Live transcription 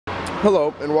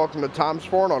Hello and welcome to Tom's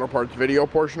Foreign Auto Parts video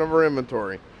portion of our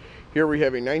inventory. Here we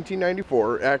have a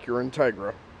 1994 Acura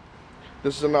Integra.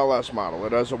 This is an LS model.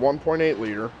 It has a 1.8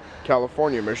 liter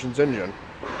California emissions engine.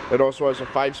 It also has a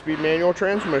 5-speed manual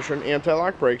transmission,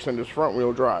 anti-lock brakes, and is front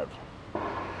wheel drive.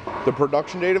 The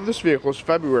production date of this vehicle is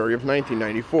February of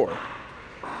 1994.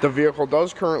 The vehicle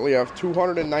does currently have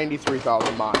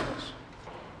 293,000 miles.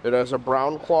 It has a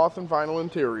brown cloth and vinyl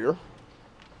interior,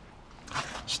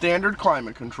 standard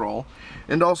climate control,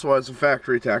 and also has a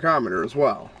factory tachometer as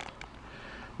well.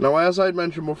 Now, as I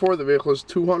mentioned before, the vehicle is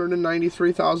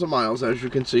 293,000 miles, as you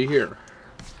can see here.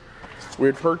 We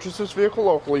had purchased this vehicle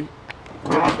locally. It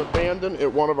was abandoned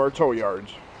at one of our tow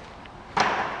yards.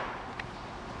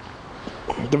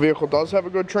 The vehicle does have a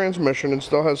good transmission and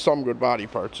still has some good body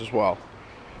parts as well.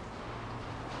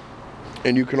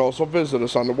 And you can also visit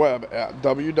us on the web at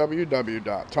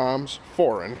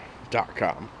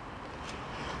www.tomsforeign.com.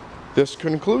 This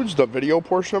concludes the video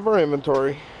portion of our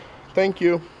inventory. Thank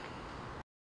you.